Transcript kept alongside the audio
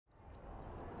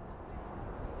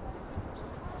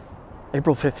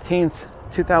April 15th,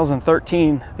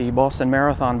 2013, the Boston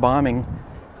Marathon bombing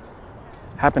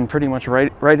happened pretty much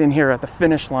right in here at the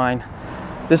finish line.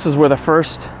 This is where the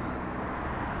first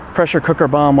pressure cooker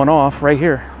bomb went off, right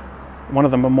here, one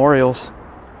of the memorials.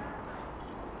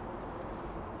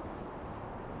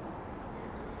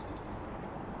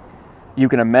 You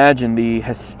can imagine the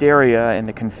hysteria and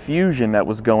the confusion that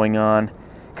was going on.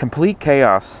 Complete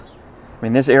chaos. I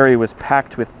mean, this area was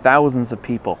packed with thousands of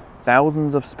people,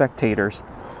 thousands of spectators,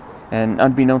 and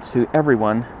unbeknownst to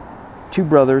everyone, two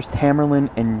brothers, Tamerlan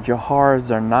and Jahar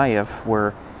Tsarnaev,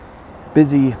 were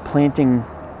busy planting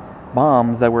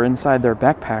bombs that were inside their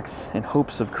backpacks in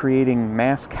hopes of creating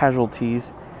mass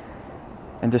casualties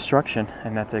and destruction,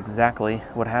 and that's exactly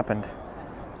what happened.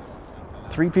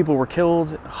 3 people were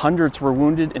killed, hundreds were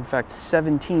wounded. In fact,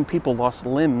 17 people lost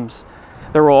limbs.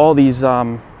 There were all these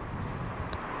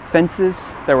fences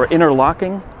that were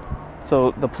interlocking,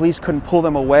 so the police couldn't pull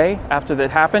them away after that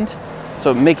happened,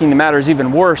 so making the matters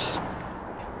even worse.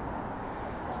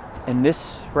 And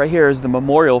this right here is the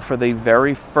memorial for the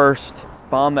very first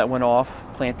bomb that went off,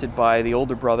 planted by the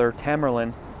older brother,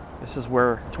 Tamerlan. This is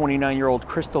where 29-year-old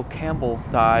Crystal Campbell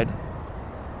died.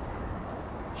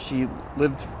 She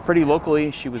lived pretty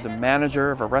locally. She was a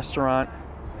manager of a restaurant.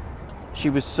 She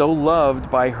was so loved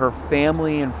by her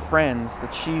family and friends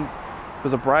that she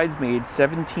was a bridesmaid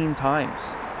 17 times.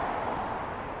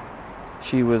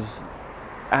 She was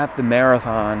at the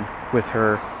marathon with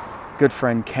her good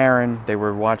friend Karen. They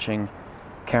were watching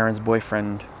Karen's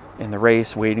boyfriend in the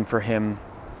race, waiting for him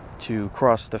to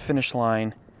cross the finish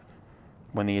line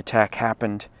when the attack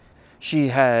happened. She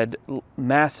had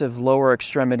massive lower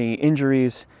extremity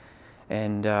injuries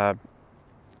and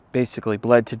basically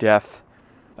bled to death.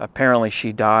 Apparently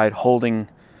she died holding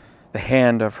the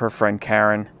hand of her friend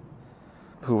Karen,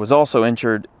 who was also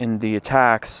injured in the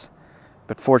attacks,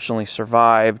 but fortunately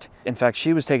survived. In fact,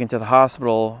 she was taken to the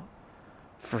hospital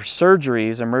for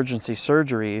surgeries, emergency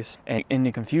surgeries, and in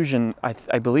the confusion,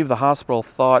 I believe the hospital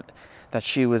thought that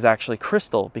she was actually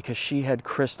Crystal because she had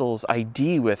Crystal's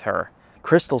ID with her.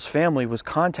 Crystal's family was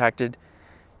contacted.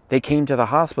 They came to the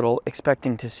hospital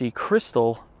expecting to see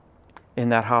Crystal in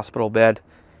that hospital bed,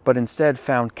 but instead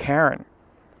found Karen.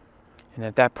 And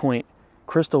at that point,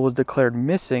 Crystal was declared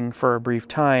missing for a brief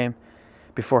time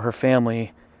before her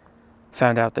family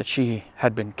found out that she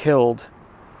had been killed.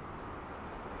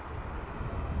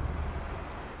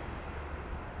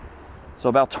 So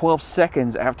about 12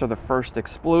 seconds after the first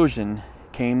explosion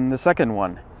came the second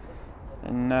one.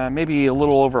 And maybe a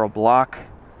little over a block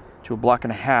to a block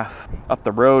and a half up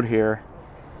the road here.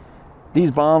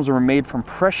 These bombs were made from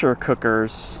pressure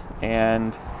cookers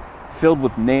and filled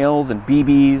with nails and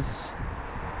BBs,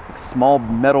 like small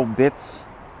metal bits.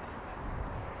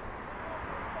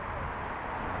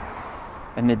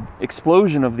 And the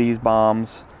explosion of these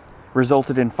bombs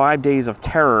resulted in 5 days of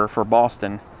terror for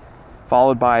Boston,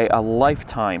 followed by a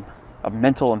lifetime of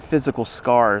mental and physical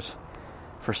scars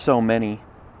for so many.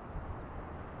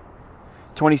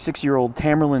 26-year-old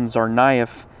Tamerlan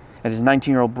Tsarnaev and his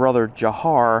 19-year-old brother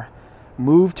Jahar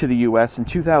moved to the U.S. in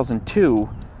 2002.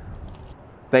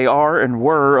 They are and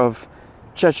were of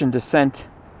Chechen descent.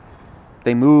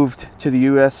 They moved to the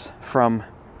U.S. from,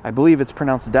 I believe it's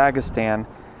pronounced Dagestan,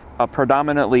 a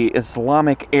predominantly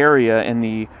Islamic area in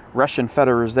the Russian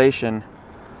Federation.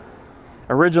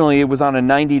 Originally, it was on a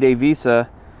 90-day visa,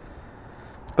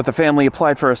 but the family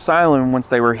applied for asylum once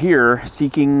they were here,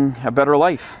 seeking a better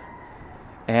life.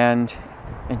 And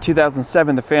in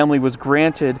 2007, the family was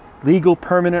granted legal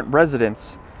permanent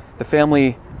residence. The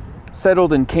family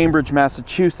settled in Cambridge,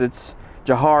 Massachusetts.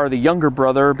 Jahar, the younger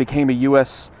brother, became a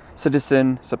U.S.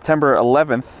 citizen September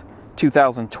 11th,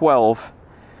 2012.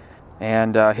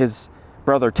 And his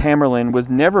brother Tamerlan was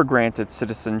never granted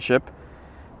citizenship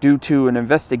due to an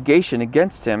investigation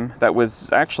against him that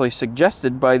was actually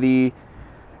suggested by the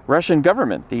Russian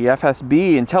government, the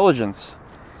FSB intelligence,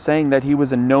 saying that he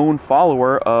was a known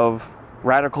follower of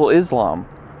radical Islam.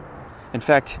 In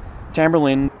fact,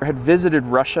 Tamerlan had visited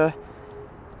Russia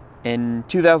in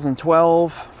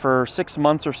 2012 for 6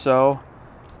 months or so.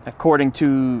 According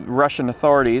to Russian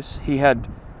authorities, he had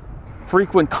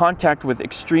frequent contact with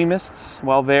extremists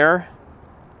while there.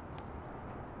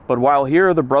 But while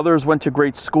here, the brothers went to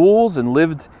great schools and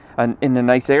lived in a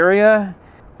nice area.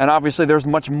 And obviously there's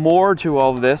much more to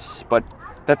all of this, but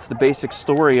that's the basic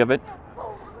story of it.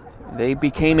 They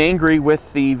became angry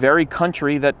with the very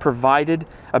country that provided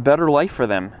a better life for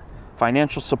them.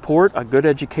 Financial support, a good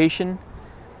education.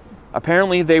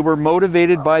 Apparently they were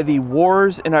motivated by the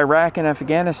wars in Iraq and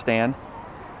Afghanistan,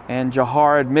 and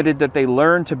Jahar admitted that they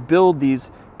learned to build these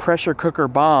pressure cooker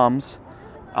bombs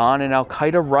on an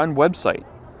Al-Qaeda-run website.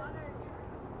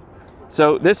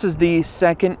 So this is the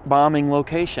second bombing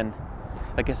location.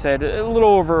 Like I said, a little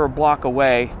over a block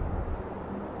away.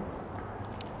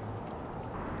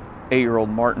 8-year-old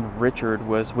Martin Richard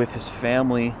was with his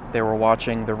family. They were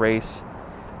watching the race.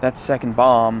 That second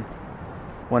bomb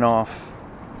went off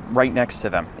right next to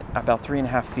them, about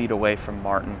 3.5 feet away from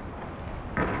Martin.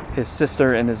 His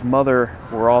sister and his mother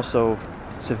were also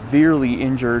severely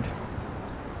injured.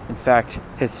 In fact,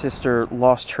 his sister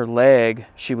lost her leg.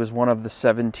 She was one of the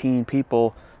 17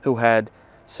 people who had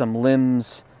some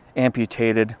limbs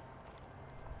amputated.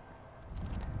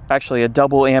 Actually, a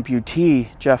double amputee,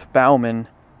 Jeff Bauman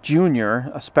Jr.,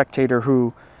 a spectator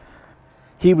who,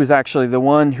 he was actually the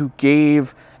one who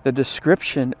gave the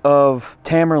description of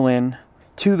Tamerlan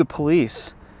to the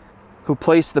police, who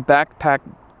placed the backpack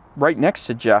right next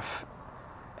to Jeff.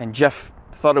 And Jeff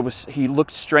thought he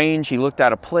looked strange, he looked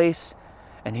out of place,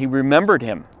 and he remembered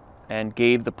him and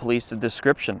gave the police the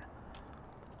description.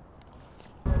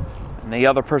 And the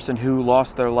other person who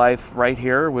lost their life right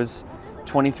here was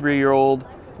 23-year-old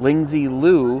Lindsay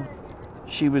Liu.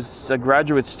 She was a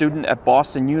graduate student at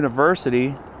Boston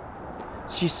University.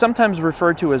 She's sometimes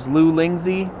referred to as Lou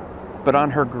Lindsay, but on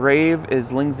her grave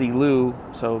is Lindsay Liu,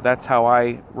 so that's how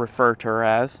I refer to her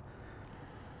as.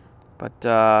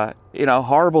 But, you know,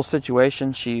 horrible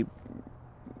situation. She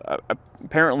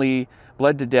apparently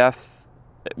bled to death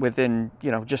within, you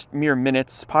know, just mere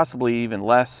minutes, possibly even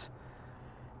less.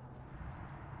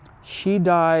 She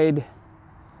died,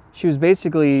 she was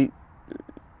basically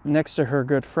next to her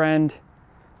good friend.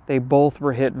 They both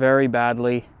were hit very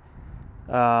badly.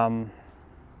 I'm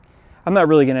not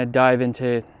really going to dive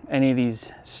into any of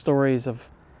these stories of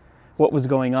what was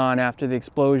going on after the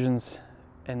explosions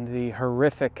and the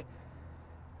horrific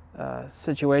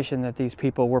situation that these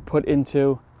people were put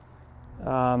into.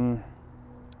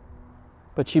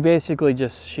 But she basically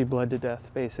she bled to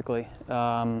death, basically.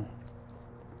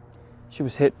 She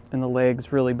was hit in the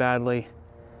legs really badly.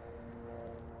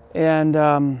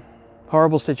 And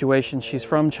horrible situation. She's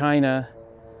from China,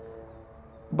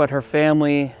 but her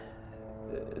family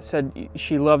said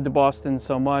she loved Boston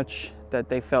so much that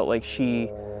they felt like she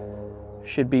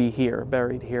should be here,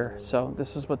 buried here. So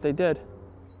this is what they did.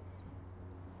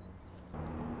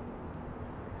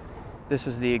 This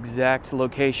is the exact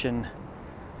location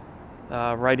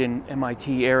right in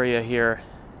MIT area here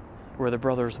where the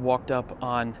brothers walked up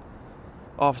on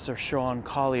Officer Sean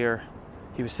Collier.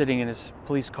 He was sitting in his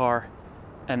police car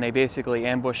and they basically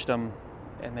ambushed him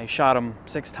and they shot him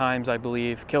 6 times, I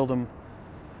believe, killed him.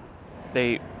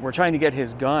 They were trying to get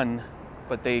his gun,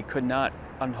 but they could not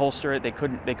unholster it. They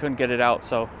couldn't get it out,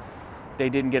 so they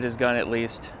didn't get his gun at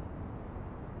least.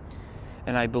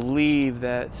 And I believe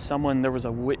that there was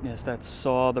a witness that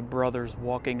saw the brothers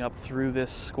walking up through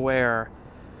this square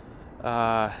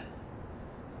and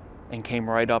came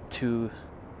right up to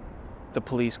the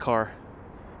police car,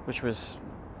 which was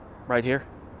right here.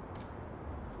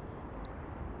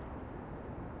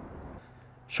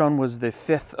 Sean was the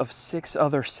 5th of 6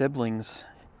 other siblings,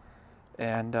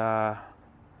 and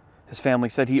his family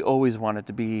said he always wanted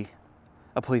to be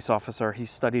a police officer. He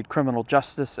studied criminal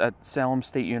justice at Salem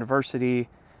State University,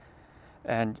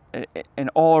 and an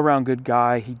all-around good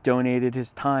guy. He donated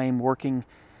his time working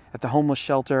at the homeless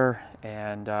shelter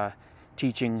and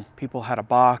teaching people how to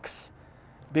box,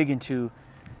 big into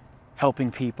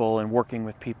helping people and working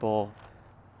with people.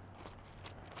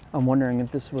 I'm wondering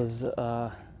if this was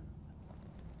a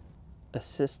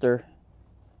sister.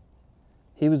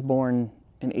 He was born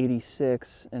in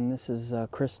 '86, and this is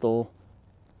Crystal.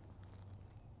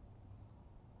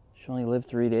 She only lived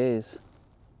 3 days,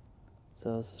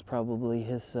 so this is probably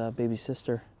his baby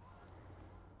sister.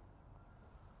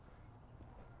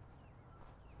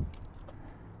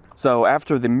 So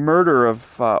after the murder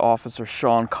of Officer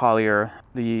Sean Collier,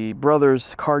 the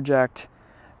brothers carjacked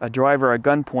a driver at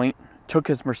gunpoint, took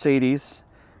his Mercedes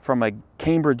from a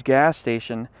Cambridge gas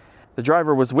station. The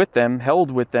driver was with them, held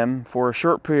with them for a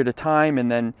short period of time, and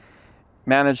then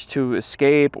managed to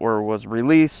escape or was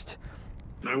released.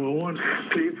 911.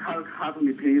 Please help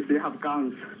me, please. They have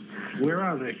guns. Where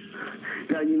are they?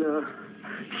 They are in the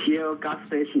Shell gas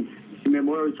station in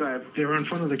Memorial Drive. They're in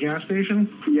front of the gas station?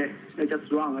 Yeah, I just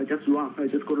got it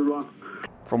wrong.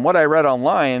 From what I read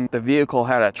online, the vehicle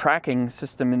had a tracking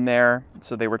system in there,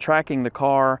 so they were tracking the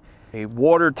car. A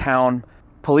Watertown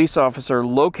police officer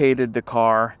located the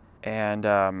car,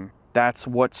 and that's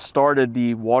what started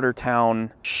the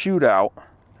Watertown shootout.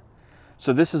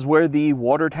 So this is where the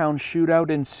Watertown shootout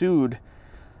ensued.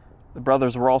 The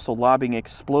brothers were also lobbing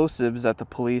explosives at the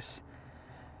police,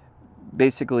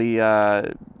 basically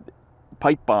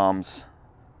pipe bombs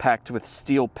packed with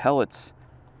steel pellets.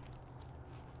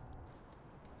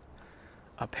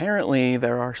 Apparently,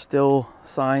 there are still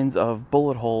signs of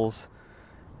bullet holes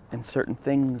in certain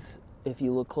things if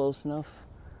you look close enough,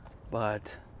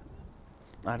 but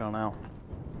I don't know.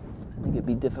 I think it'd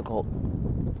be difficult.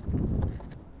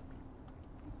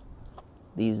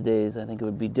 These days, I think it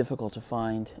would be difficult to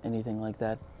find anything like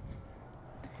that.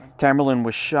 Tamerlan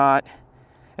was shot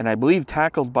and I believe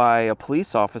tackled by a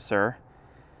police officer,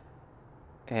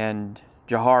 and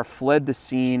Jahar fled the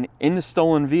scene in the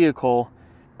stolen vehicle,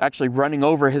 actually running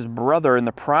over his brother in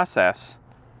the process.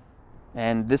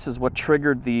 And this is what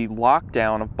triggered the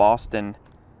lockdown of Boston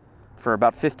for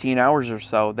about 15 hours or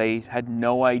so. They had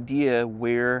no idea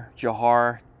where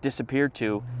Jahar disappeared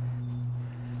to.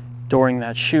 During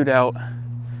that shootout,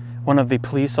 one of the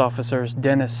police officers,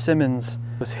 Dennis Simmons,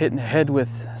 was hit in the head with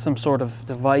some sort of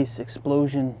device,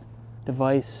 explosion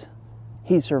device.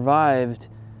 He survived,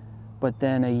 but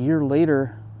then a year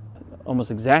later, almost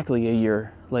exactly a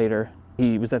year later,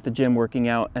 he was at the gym working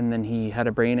out and then he had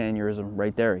a brain aneurysm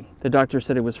right there. The doctor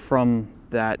said it was from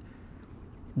that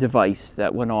device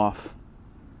that went off.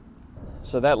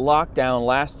 So that lockdown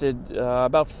lasted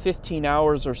about 15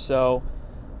 hours or so,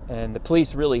 and the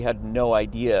police really had no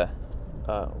idea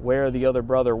where the other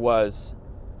brother was.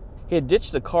 He had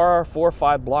ditched the car 4 or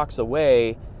 5 blocks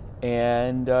away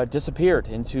and disappeared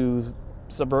into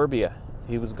suburbia.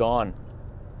 He was gone.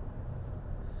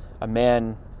 A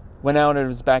man went out in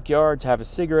his backyard to have a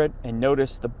cigarette and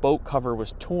noticed the boat cover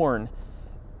was torn,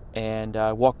 and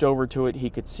walked over to it. He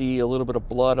could see a little bit of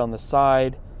blood on the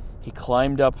side. He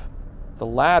climbed up the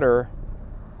ladder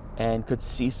and could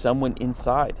see someone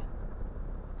inside.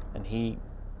 And he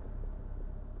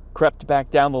crept back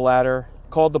down the ladder,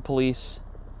 called the police,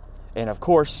 and of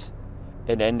course,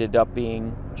 it ended up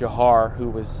being Jahar, who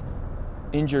was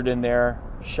injured in there,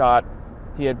 shot.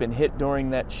 He had been hit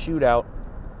during that shootout,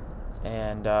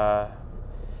 and the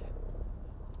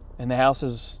house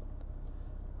is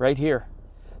right here.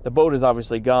 The boat is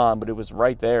obviously gone, but it was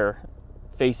right there,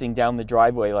 facing down the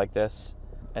driveway like this.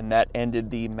 And that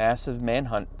ended the massive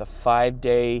manhunt, the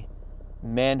 5-day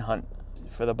manhunt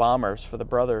for the bombers, for the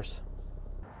brothers.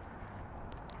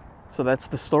 So that's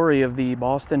the story of the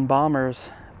Boston bombers,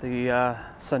 the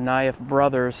Tsarnaev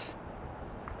brothers.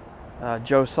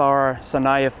 Josar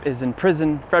Tsarnaev is in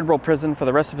prison, federal prison, for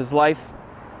the rest of his life.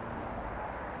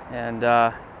 And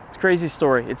it's a crazy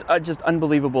story. It's just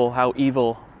unbelievable how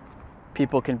evil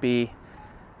people can be,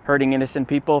 hurting innocent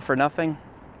people for nothing.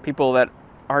 People that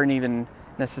aren't even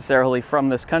necessarily from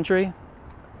this country.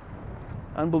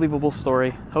 Unbelievable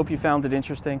story. Hope you found it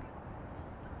interesting.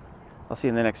 I'll see you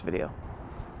in the next video.